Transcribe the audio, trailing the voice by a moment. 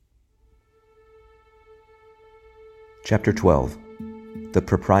Chapter 12. The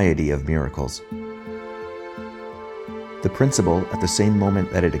Propriety of Miracles. The principle, at the same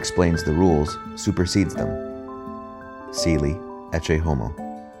moment that it explains the rules, supersedes them. Seeley, Ecce Homo.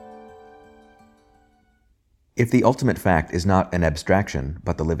 If the ultimate fact is not an abstraction,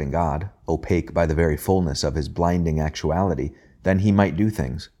 but the living God, opaque by the very fullness of his blinding actuality, then he might do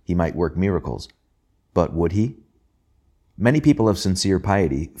things, he might work miracles. But would he? Many people of sincere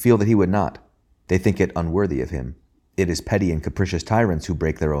piety feel that he would not. They think it unworthy of him. It is petty and capricious tyrants who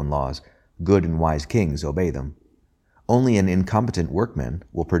break their own laws. Good and wise kings obey them. Only an incompetent workman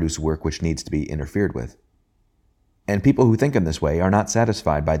will produce work which needs to be interfered with. And people who think in this way are not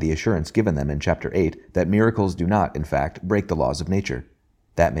satisfied by the assurance given them in Chapter 8 that miracles do not, in fact, break the laws of nature.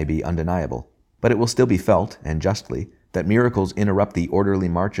 That may be undeniable. But it will still be felt, and justly, that miracles interrupt the orderly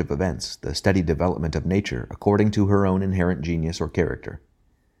march of events, the steady development of nature according to her own inherent genius or character.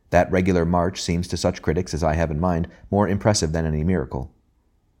 That regular march seems to such critics as I have in mind more impressive than any miracle.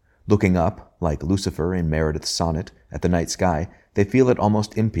 Looking up, like Lucifer in Meredith's sonnet, at the night sky, they feel it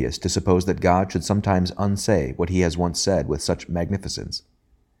almost impious to suppose that God should sometimes unsay what he has once said with such magnificence.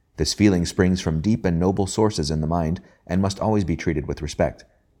 This feeling springs from deep and noble sources in the mind, and must always be treated with respect.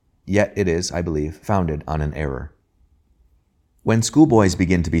 Yet it is, I believe, founded on an error. When schoolboys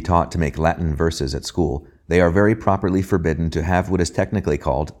begin to be taught to make Latin verses at school, they are very properly forbidden to have what is technically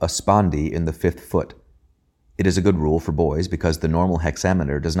called a spondy in the fifth foot. It is a good rule for boys because the normal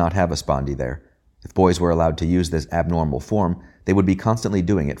hexameter does not have a spondy there. If boys were allowed to use this abnormal form, they would be constantly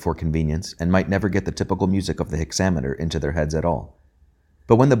doing it for convenience and might never get the typical music of the hexameter into their heads at all.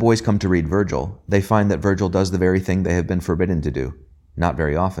 But when the boys come to read Virgil, they find that Virgil does the very thing they have been forbidden to do. Not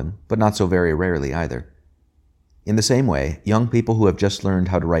very often, but not so very rarely either. In the same way, young people who have just learned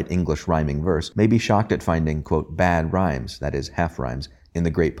how to write English rhyming verse may be shocked at finding, quote, bad rhymes, that is, half-rhymes, in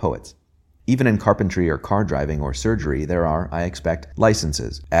the great poets. Even in carpentry or car driving or surgery, there are, I expect,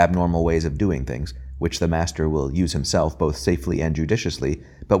 licenses, abnormal ways of doing things, which the master will use himself both safely and judiciously,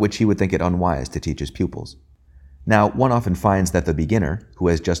 but which he would think it unwise to teach his pupils. Now, one often finds that the beginner, who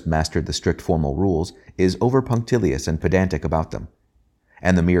has just mastered the strict formal rules, is over-punctilious and pedantic about them.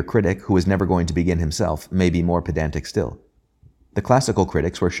 And the mere critic, who is never going to begin himself, may be more pedantic still. The classical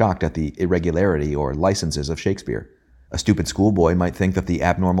critics were shocked at the irregularity or licenses of Shakespeare. A stupid schoolboy might think that the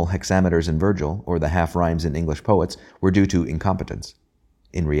abnormal hexameters in Virgil, or the half-rhymes in English poets, were due to incompetence.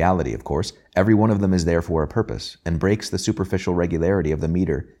 In reality, of course, every one of them is there for a purpose, and breaks the superficial regularity of the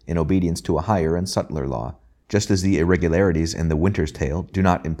meter in obedience to a higher and subtler law, just as the irregularities in the Winter's Tale do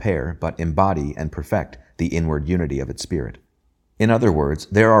not impair, but embody and perfect the inward unity of its spirit. In other words,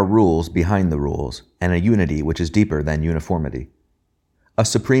 there are rules behind the rules, and a unity which is deeper than uniformity. A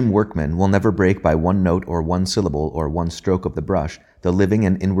supreme workman will never break by one note or one syllable or one stroke of the brush the living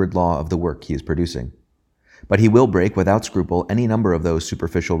and inward law of the work he is producing. But he will break without scruple any number of those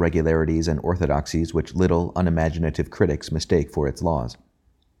superficial regularities and orthodoxies which little, unimaginative critics mistake for its laws.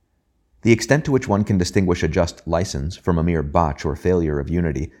 The extent to which one can distinguish a just license from a mere botch or failure of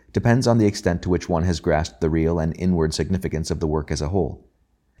unity depends on the extent to which one has grasped the real and inward significance of the work as a whole.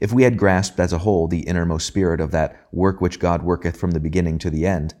 If we had grasped as a whole the innermost spirit of that work which God worketh from the beginning to the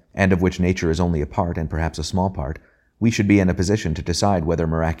end, and of which nature is only a part and perhaps a small part, we should be in a position to decide whether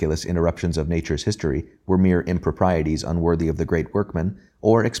miraculous interruptions of nature's history were mere improprieties unworthy of the great workman,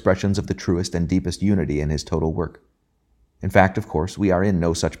 or expressions of the truest and deepest unity in his total work. In fact, of course, we are in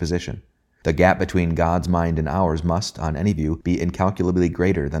no such position. The gap between God's mind and ours must, on any view, be incalculably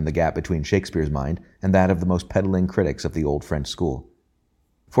greater than the gap between Shakespeare's mind and that of the most peddling critics of the old French school.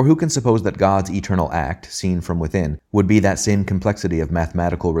 For who can suppose that God's eternal act, seen from within, would be that same complexity of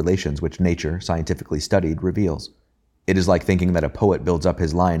mathematical relations which nature, scientifically studied, reveals? It is like thinking that a poet builds up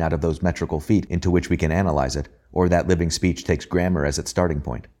his line out of those metrical feet into which we can analyze it, or that living speech takes grammar as its starting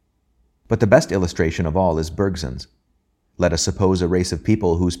point. But the best illustration of all is Bergson's. Let us suppose a race of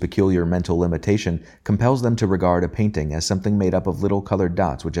people whose peculiar mental limitation compels them to regard a painting as something made up of little colored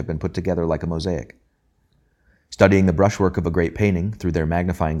dots which have been put together like a mosaic. Studying the brushwork of a great painting through their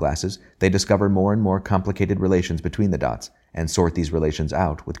magnifying glasses, they discover more and more complicated relations between the dots, and sort these relations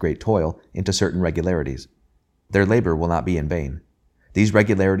out, with great toil, into certain regularities. Their labor will not be in vain. These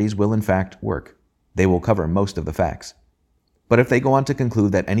regularities will in fact work. They will cover most of the facts. But if they go on to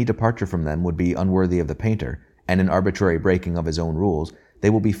conclude that any departure from them would be unworthy of the painter, and an arbitrary breaking of his own rules, they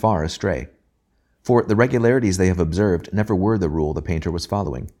will be far astray. For the regularities they have observed never were the rule the painter was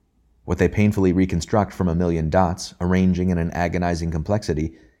following. What they painfully reconstruct from a million dots, arranging in an agonizing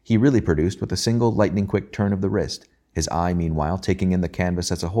complexity, he really produced with a single lightning-quick turn of the wrist, his eye meanwhile taking in the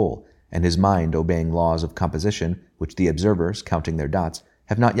canvas as a whole, and his mind obeying laws of composition which the observers, counting their dots,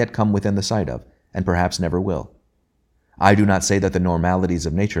 have not yet come within the sight of, and perhaps never will. I do not say that the normalities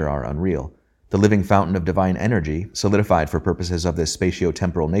of nature are unreal. The living fountain of divine energy, solidified for purposes of this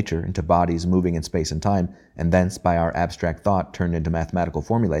spatio-temporal nature into bodies moving in space and time, and thence by our abstract thought turned into mathematical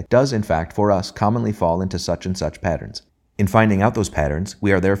formulae, does in fact for us commonly fall into such and such patterns. In finding out those patterns,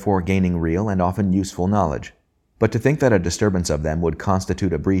 we are therefore gaining real and often useful knowledge. But to think that a disturbance of them would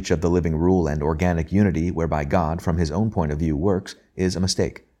constitute a breach of the living rule and organic unity whereby God, from his own point of view, works, is a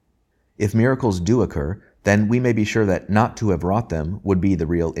mistake. If miracles do occur, then we may be sure that not to have wrought them would be the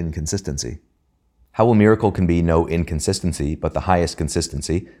real inconsistency. How a miracle can be no inconsistency, but the highest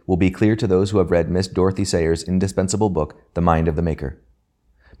consistency, will be clear to those who have read Miss Dorothy Sayers' indispensable book, The Mind of the Maker.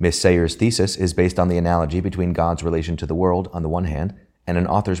 Miss Sayers' thesis is based on the analogy between God's relation to the world on the one hand, and an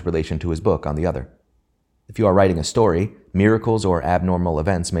author's relation to his book on the other. If you are writing a story, miracles or abnormal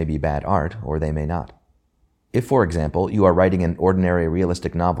events may be bad art, or they may not. If, for example, you are writing an ordinary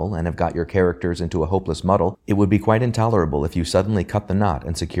realistic novel and have got your characters into a hopeless muddle, it would be quite intolerable if you suddenly cut the knot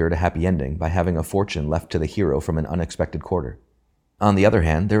and secured a happy ending by having a fortune left to the hero from an unexpected quarter. On the other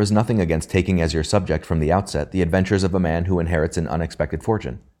hand, there is nothing against taking as your subject from the outset the adventures of a man who inherits an unexpected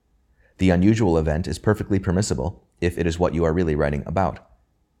fortune. The unusual event is perfectly permissible if it is what you are really writing about.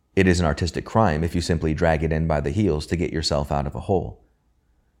 It is an artistic crime if you simply drag it in by the heels to get yourself out of a hole.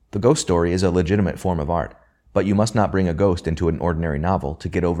 The ghost story is a legitimate form of art, but you must not bring a ghost into an ordinary novel to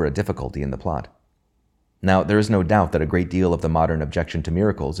get over a difficulty in the plot. Now, there is no doubt that a great deal of the modern objection to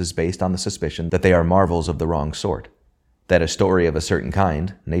miracles is based on the suspicion that they are marvels of the wrong sort, that a story of a certain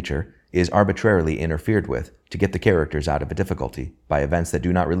kind, nature, is arbitrarily interfered with to get the characters out of a difficulty by events that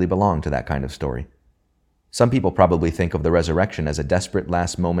do not really belong to that kind of story. Some people probably think of the resurrection as a desperate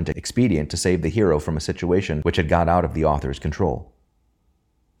last-moment expedient to save the hero from a situation which had got out of the author's control.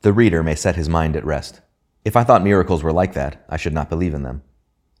 The reader may set his mind at rest. If I thought miracles were like that, I should not believe in them.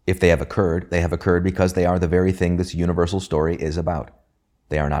 If they have occurred because they are the very thing this universal story is about.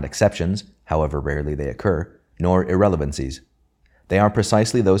 They are not exceptions, however rarely they occur, nor irrelevancies. They are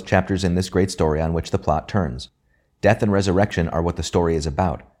precisely those chapters in this great story on which the plot turns. Death and resurrection are what the story is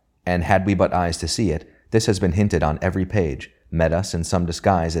about, and had we but eyes to see it, this has been hinted on every page, met us in some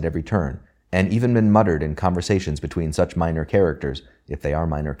disguise at every turn, and even been muttered in conversations between such minor characters, if they are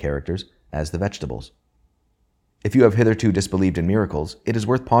minor characters, as the vegetables. If you have hitherto disbelieved in miracles, it is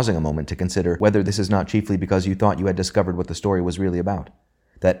worth pausing a moment to consider whether this is not chiefly because you thought you had discovered what the story was really about,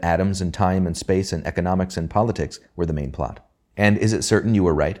 that atoms and time and space and economics and politics were the main plot. And is it certain you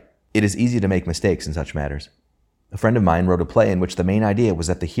were right? It is easy to make mistakes in such matters. A friend of mine wrote a play in which the main idea was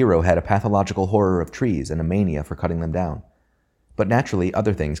that the hero had a pathological horror of trees and a mania for cutting them down. But naturally,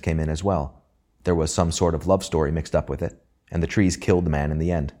 other things came in as well. There was some sort of love story mixed up with it, and the trees killed the man in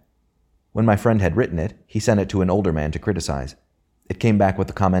the end. When my friend had written it, he sent it to an older man to criticize. It came back with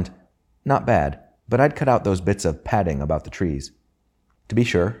the comment, "Not bad, but I'd cut out those bits of padding about the trees." To be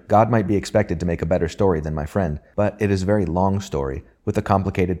sure, God might be expected to make a better story than my friend, but it is a very long story with a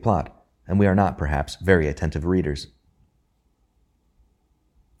complicated plot, and we are not, perhaps, very attentive readers.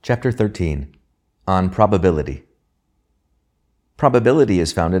 Chapter 13. On Probability. Probability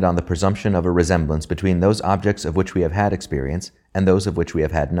is founded on the presumption of a resemblance between those objects of which we have had experience and those of which we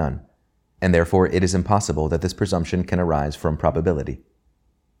have had none, and therefore it is impossible that this presumption can arise from probability.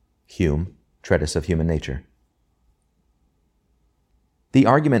 Hume, Treatise of Human Nature. The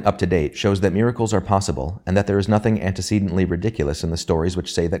argument up to date shows that miracles are possible and that there is nothing antecedently ridiculous in the stories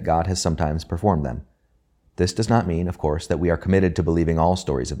which say that God has sometimes performed them. This does not mean, of course, that we are committed to believing all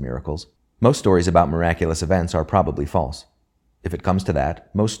stories of miracles. Most stories about miraculous events are probably false. If it comes to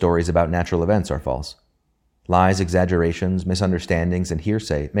that, most stories about natural events are false. Lies, exaggerations, misunderstandings, and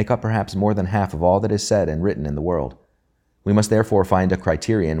hearsay make up perhaps more than half of all that is said and written in the world. We must therefore find a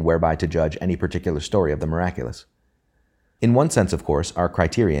criterion whereby to judge any particular story of the miraculous. In one sense, of course, our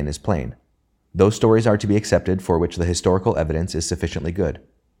criterion is plain. Those stories are to be accepted for which the historical evidence is sufficiently good.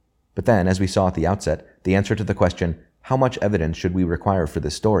 But then, as we saw at the outset, the answer to the question, how much evidence should we require for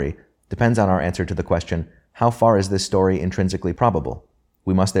this story, depends on our answer to the question, how far is this story intrinsically probable?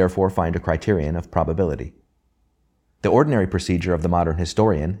 We must therefore find a criterion of probability. The ordinary procedure of the modern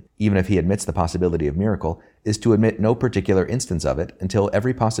historian, even if he admits the possibility of miracle, is to admit no particular instance of it until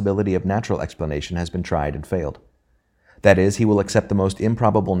every possibility of natural explanation has been tried and failed. That is, he will accept the most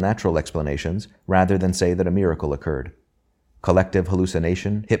improbable natural explanations rather than say that a miracle occurred. Collective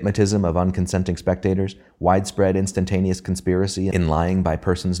hallucination, hypnotism of unconsenting spectators, widespread instantaneous conspiracy in lying by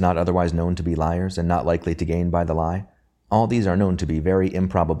persons not otherwise known to be liars and not likely to gain by the lie, all these are known to be very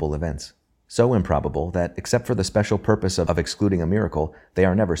improbable events. So improbable that, except for the special purpose of excluding a miracle, they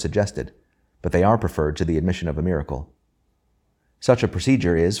are never suggested, but they are preferred to the admission of a miracle. Such a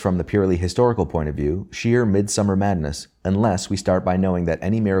procedure is, from the purely historical point of view, sheer midsummer madness, unless we start by knowing that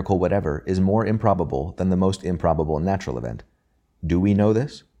any miracle whatever is more improbable than the most improbable natural event. Do we know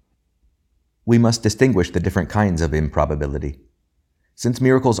this? We must distinguish the different kinds of improbability. Since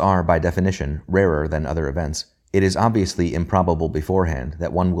miracles are, by definition, rarer than other events, it is obviously improbable beforehand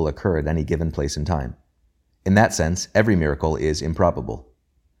that one will occur at any given place and time. In that sense, every miracle is improbable.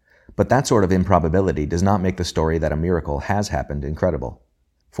 But that sort of improbability does not make the story that a miracle has happened incredible.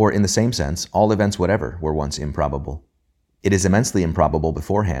 For in the same sense, all events whatever were once improbable. It is immensely improbable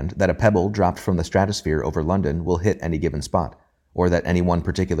beforehand that a pebble dropped from the stratosphere over London will hit any given spot, or that any one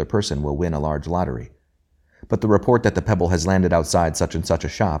particular person will win a large lottery. But the report that the pebble has landed outside such and such a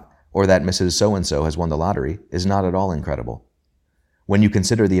shop, or that Mrs. So-and-so has won the lottery, is not at all incredible. When you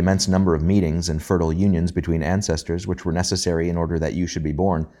consider the immense number of meetings and fertile unions between ancestors which were necessary in order that you should be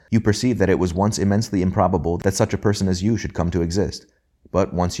born, you perceive that it was once immensely improbable that such a person as you should come to exist.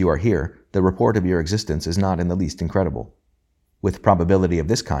 But once you are here, the report of your existence is not in the least incredible. With probability of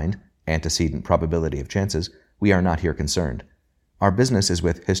this kind, antecedent probability of chances, we are not here concerned. Our business is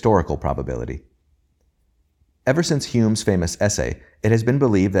with historical probability. Ever since Hume's famous essay, it has been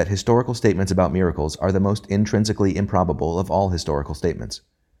believed that historical statements about miracles are the most intrinsically improbable of all historical statements.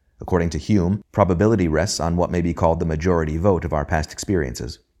 According to Hume, probability rests on what may be called the majority vote of our past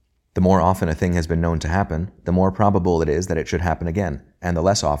experiences. The more often a thing has been known to happen, the more probable it is that it should happen again, and the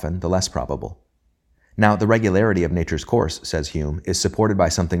less often, the less probable. Now, the regularity of nature's course, says Hume, is supported by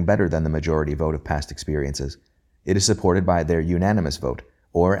something better than the majority vote of past experiences. It is supported by their unanimous vote,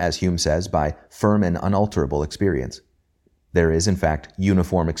 or, as Hume says, by firm and unalterable experience. There is, in fact,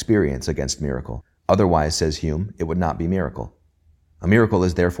 uniform experience against miracle. Otherwise, says Hume, it would not be miracle. A miracle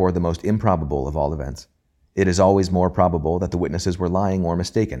is therefore the most improbable of all events. It is always more probable that the witnesses were lying or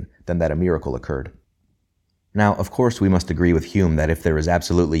mistaken than that a miracle occurred. Now, of course, we must agree with Hume that if there is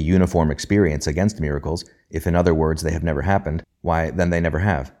absolutely uniform experience against miracles, if in other words they have never happened, why, then they never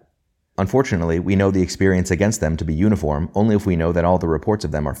have. Unfortunately, we know the experience against them to be uniform only if we know that all the reports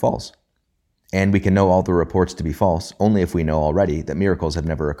of them are false. And we can know all the reports to be false only if we know already that miracles have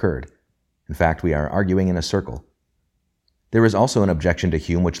never occurred. In fact, we are arguing in a circle. There is also an objection to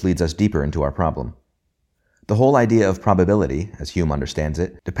Hume which leads us deeper into our problem. The whole idea of probability, as Hume understands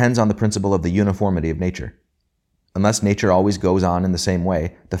it, depends on the principle of the uniformity of nature. Unless nature always goes on in the same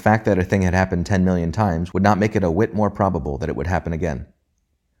way, the fact that a thing had happened 10 million times would not make it a whit more probable that it would happen again.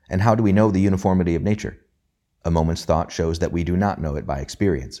 And how do we know the uniformity of nature? A moment's thought shows that we do not know it by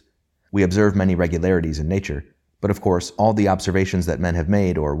experience. We observe many regularities in nature, but of course all the observations that men have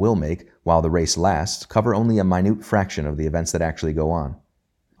made or will make while the race lasts cover only a minute fraction of the events that actually go on.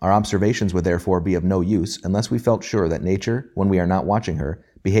 Our observations would therefore be of no use unless we felt sure that nature, when we are not watching her,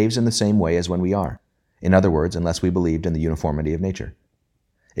 behaves in the same way as when we are. In other words, unless we believed in the uniformity of nature.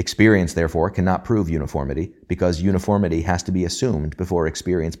 Experience, therefore, cannot prove uniformity, because uniformity has to be assumed before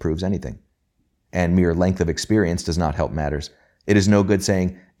experience proves anything. And mere length of experience does not help matters. It is no good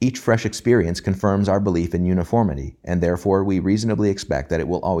saying, each fresh experience confirms our belief in uniformity, and therefore we reasonably expect that it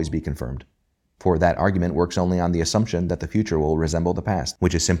will always be confirmed. For that argument works only on the assumption that the future will resemble the past,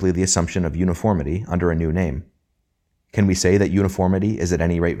 which is simply the assumption of uniformity under a new name. Can we say that uniformity is at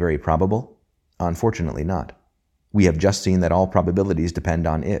any rate very probable? Unfortunately not. We have just seen that all probabilities depend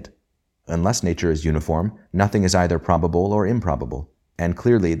on it. Unless nature is uniform, nothing is either probable or improbable, and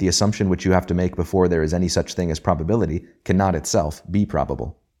clearly the assumption which you have to make before there is any such thing as probability cannot itself be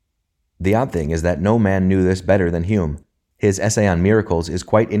probable. The odd thing is that no man knew this better than Hume. His essay on miracles is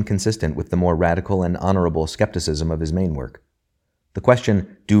quite inconsistent with the more radical and honorable skepticism of his main work. The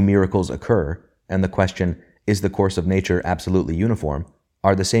question, do miracles occur, and the question, is the course of nature absolutely uniform,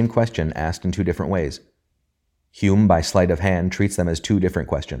 are the same question asked in two different ways. Hume, by sleight of hand, treats them as two different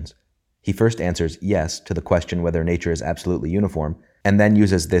questions. He first answers yes to the question whether nature is absolutely uniform, and then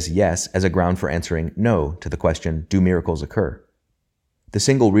uses this yes as a ground for answering no to the question, do miracles occur? The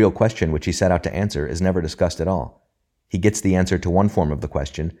single real question which he set out to answer is never discussed at all. He gets the answer to one form of the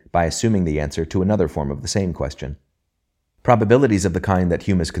question by assuming the answer to another form of the same question. Probabilities of the kind that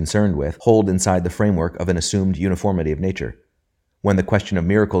Hume is concerned with hold inside the framework of an assumed uniformity of nature. When the question of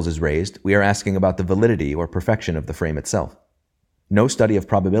miracles is raised, we are asking about the validity or perfection of the frame itself. No study of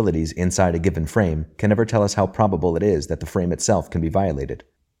probabilities inside a given frame can ever tell us how probable it is that the frame itself can be violated.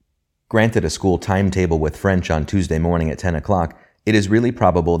 Granted a school timetable with French on Tuesday morning at 10 o'clock, it is really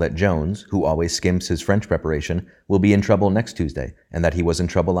probable that Jones, who always skimps his French preparation, will be in trouble next Tuesday, and that he was in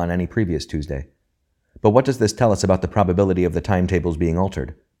trouble on any previous Tuesday. But what does this tell us about the probability of the timetables being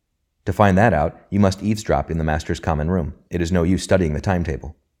altered? To find that out, you must eavesdrop in the master's common room. It is no use studying the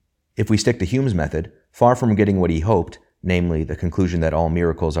timetable. If we stick to Hume's method, far from getting what he hoped, namely the conclusion that all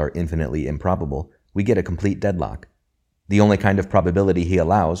miracles are infinitely improbable, we get a complete deadlock. The only kind of probability he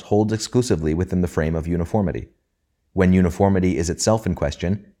allows holds exclusively within the frame of uniformity. When uniformity is itself in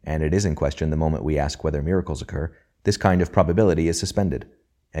question, and it is in question the moment we ask whether miracles occur, this kind of probability is suspended,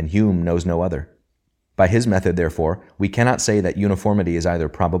 and Hume knows no other. By his method, therefore, we cannot say that uniformity is either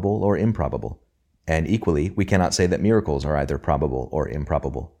probable or improbable, and equally, we cannot say that miracles are either probable or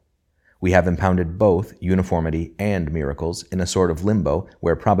improbable. We have impounded both uniformity and miracles in a sort of limbo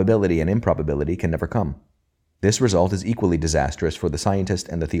where probability and improbability can never come. This result is equally disastrous for the scientist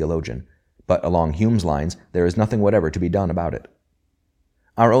and the theologian, but along Hume's lines, there is nothing whatever to be done about it.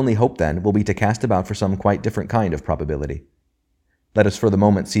 Our only hope, then, will be to cast about for some quite different kind of probability. Let us for the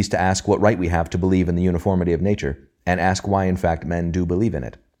moment cease to ask what right we have to believe in the uniformity of nature, and ask why in fact men do believe in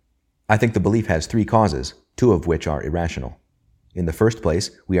it. I think the belief has three causes, two of which are irrational. In the first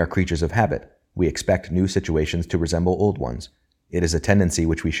place, we are creatures of habit. We expect new situations to resemble old ones. It is a tendency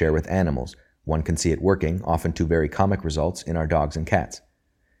which we share with animals. One can see it working, often to very comic results, in our dogs and cats.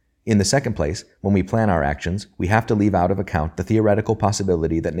 In the second place, when we plan our actions, we have to leave out of account the theoretical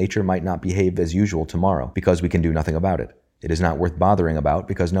possibility that nature might not behave as usual tomorrow because we can do nothing about it. It is not worth bothering about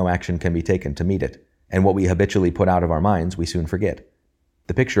because no action can be taken to meet it, and what we habitually put out of our minds we soon forget.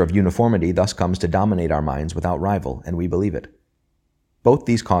 The picture of uniformity thus comes to dominate our minds without rival, and we believe it. Both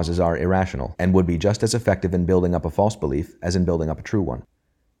these causes are irrational, and would be just as effective in building up a false belief as in building up a true one.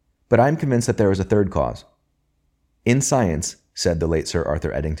 But I am convinced that there is a third cause. In science, said the late Sir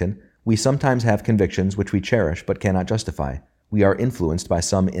Arthur Eddington, we sometimes have convictions which we cherish but cannot justify. We are influenced by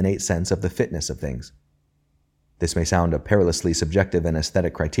some innate sense of the fitness of things. This may sound a perilously subjective and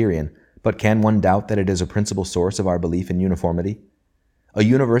aesthetic criterion, but can one doubt that it is a principal source of our belief in uniformity? A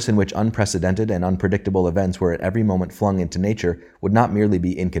universe in which unprecedented and unpredictable events were at every moment flung into nature would not merely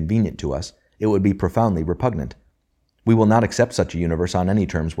be inconvenient to us, it would be profoundly repugnant. We will not accept such a universe on any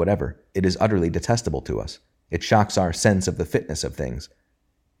terms whatever. It is utterly detestable to us. It shocks our sense of the fitness of things.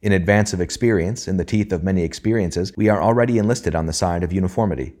 In advance of experience, in the teeth of many experiences, we are already enlisted on the side of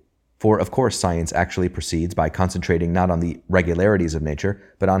uniformity. For of course science actually proceeds by concentrating not on the regularities of nature,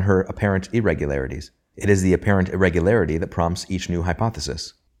 but on her apparent irregularities. It is the apparent irregularity that prompts each new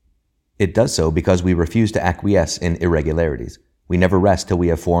hypothesis. It does so because we refuse to acquiesce in irregularities. We never rest till we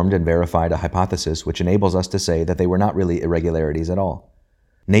have formed and verified a hypothesis which enables us to say that they were not really irregularities at all.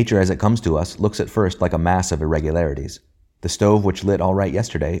 Nature as it comes to us looks at first like a mass of irregularities. The stove which lit all right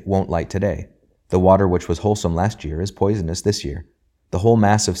yesterday won't light today. The water which was wholesome last year is poisonous this year. The whole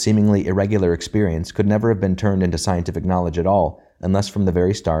mass of seemingly irregular experience could never have been turned into scientific knowledge at all unless from the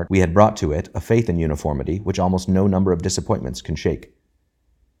very start we had brought to it a faith in uniformity which almost no number of disappointments can shake.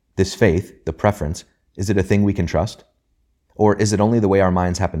 This faith, the preference, is it a thing we can trust? Or is it only the way our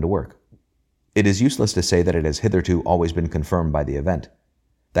minds happen to work? It is useless to say that it has hitherto always been confirmed by the event.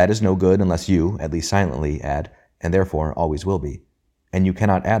 That is no good unless you, at least silently, add, and therefore always will be. And you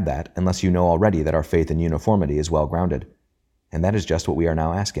cannot add that unless you know already that our faith in uniformity is well grounded. And that is just what we are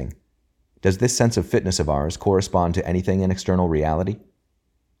now asking. Does this sense of fitness of ours correspond to anything in external reality?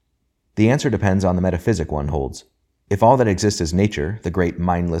 The answer depends on the metaphysic one holds. If all that exists is nature, the great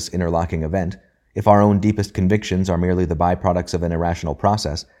mindless interlocking event, if our own deepest convictions are merely the byproducts of an irrational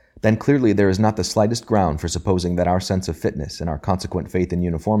process, then clearly there is not the slightest ground for supposing that our sense of fitness and our consequent faith in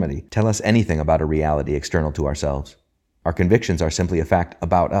uniformity tell us anything about a reality external to ourselves. Our convictions are simply a fact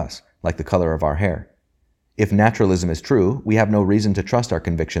about us, like the color of our hair. If naturalism is true, we have no reason to trust our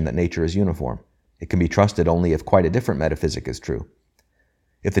conviction that nature is uniform. It can be trusted only if quite a different metaphysic is true.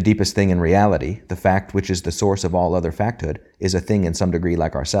 If the deepest thing in reality, the fact which is the source of all other facthood, is a thing in some degree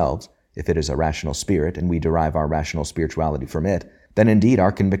like ourselves, if it is a rational spirit and we derive our rational spirituality from it, then indeed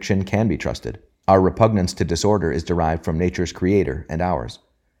our conviction can be trusted. Our repugnance to disorder is derived from nature's creator and ours.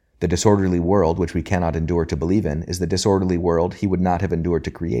 The disorderly world which we cannot endure to believe in is the disorderly world he would not have endured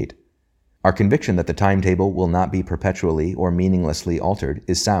to create. Our conviction that the timetable will not be perpetually or meaninglessly altered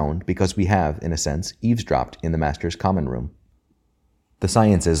is sound because we have, in a sense, eavesdropped in the Master's common room. The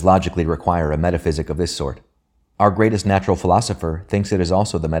sciences logically require a metaphysic of this sort. Our greatest natural philosopher thinks it is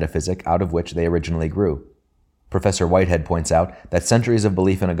also the metaphysic out of which they originally grew. Professor Whitehead points out that centuries of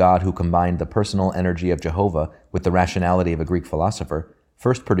belief in a God who combined the personal energy of Jehovah with the rationality of a Greek philosopher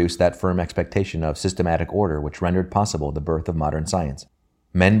first produced that firm expectation of systematic order which rendered possible the birth of modern science.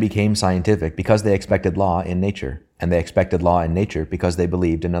 Men became scientific because they expected law in nature, and they expected law in nature because they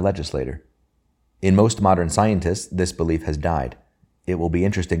believed in a legislator. In most modern scientists, this belief has died. It will be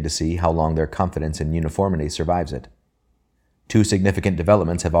interesting to see how long their confidence in uniformity survives it. Two significant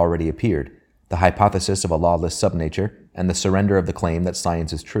developments have already appeared: the hypothesis of a lawless subnature and the surrender of the claim that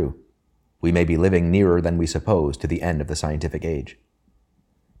science is true. We may be living nearer than we suppose to the end of the scientific age.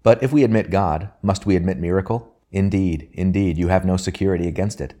 But if we admit God, must we admit miracle? Indeed, indeed, you have no security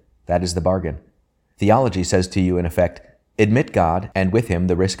against it. That is the bargain. Theology says to you, in effect, admit God, and with him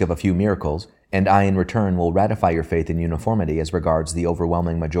the risk of a few miracles, and I in return will ratify your faith in uniformity as regards the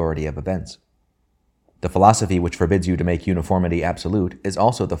overwhelming majority of events. The philosophy which forbids you to make uniformity absolute is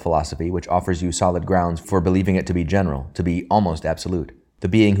also the philosophy which offers you solid grounds for believing it to be general, to be almost absolute. The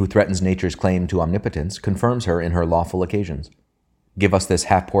being who threatens nature's claim to omnipotence confirms her in her lawful occasions. Give us this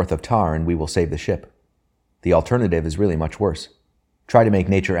half-porth of tar and we will save the ship. The alternative is really much worse. Try to make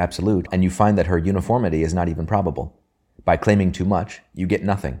nature absolute, and you find that her uniformity is not even probable. By claiming too much, you get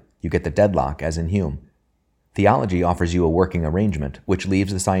nothing. You get the deadlock, as in Hume. Theology offers you a working arrangement, which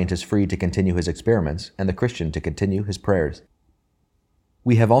leaves the scientist free to continue his experiments and the Christian to continue his prayers.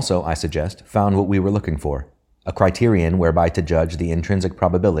 We have also, I suggest, found what we were looking for, a criterion whereby to judge the intrinsic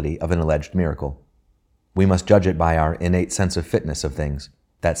probability of an alleged miracle. We must judge it by our innate sense of fitness of things,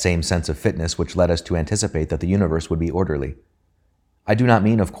 that same sense of fitness which led us to anticipate that the universe would be orderly. I do not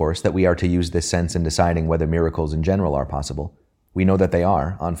mean, of course, that we are to use this sense in deciding whether miracles in general are possible. We know that they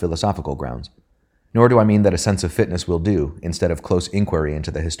are, on philosophical grounds. Nor do I mean that a sense of fitness will do, instead of close inquiry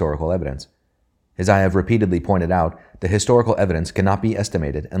into the historical evidence. As I have repeatedly pointed out, the historical evidence cannot be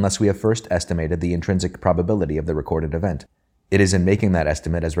estimated unless we have first estimated the intrinsic probability of the recorded event. It is in making that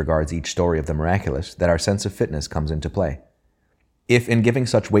estimate as regards each story of the miraculous that our sense of fitness comes into play. If in giving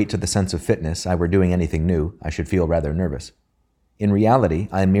such weight to the sense of fitness I were doing anything new, I should feel rather nervous. In reality,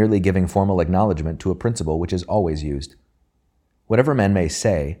 I am merely giving formal acknowledgement to a principle which is always used. Whatever men may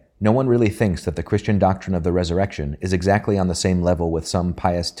say, no one really thinks that the Christian doctrine of the resurrection is exactly on the same level with some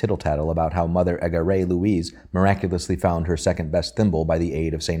pious tittle-tattle about how Mother Egaré Louise miraculously found her second-best thimble by the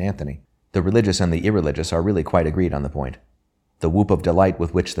aid of St. Anthony. The religious and the irreligious are really quite agreed on the point. The whoop of delight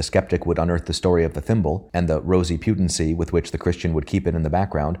with which the skeptic would unearth the story of the thimble, and the rosy pudency with which the Christian would keep it in the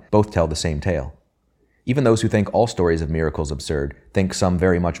background, both tell the same tale. Even those who think all stories of miracles absurd think some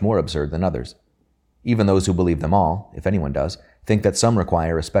very much more absurd than others. Even those who believe them all, if anyone does, think that some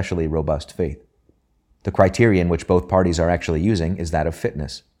require especially robust faith. The criterion which both parties are actually using is that of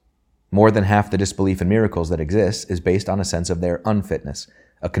fitness. More than half the disbelief in miracles that exists is based on a sense of their unfitness,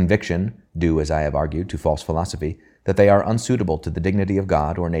 a conviction, due, as I have argued, to false philosophy, that they are unsuitable to the dignity of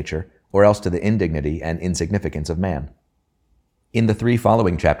God or nature, or else to the indignity and insignificance of man. In the 3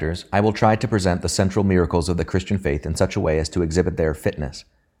 following chapters, I will try to present the central miracles of the Christian faith in such a way as to exhibit their fitness.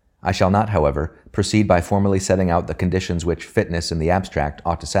 I shall not, however, proceed by formally setting out the conditions which fitness in the abstract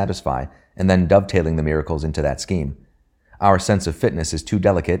ought to satisfy, and then dovetailing the miracles into that scheme. Our sense of fitness is too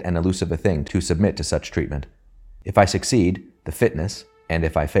delicate and elusive a thing to submit to such treatment. If I succeed, the fitness, and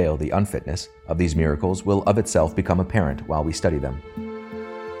if I fail, the unfitness, of these miracles will of itself become apparent while we study them.